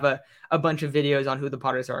get to have a bunch of videos on who the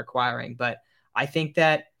Padres are acquiring. But I think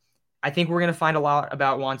we're going to find a lot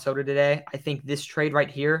about Juan Soto today. I think this trade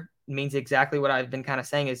right here means exactly what I've been kind of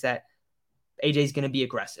saying, is that AJ is going to be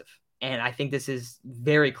aggressive. And I think this is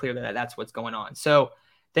very clear that that's what's going on. So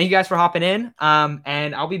thank you guys for hopping in.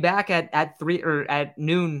 And I'll be back at 3 or at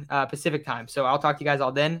noon Pacific time. So I'll talk to you guys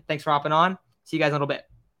all then. Thanks for hopping on. See you guys in a little bit.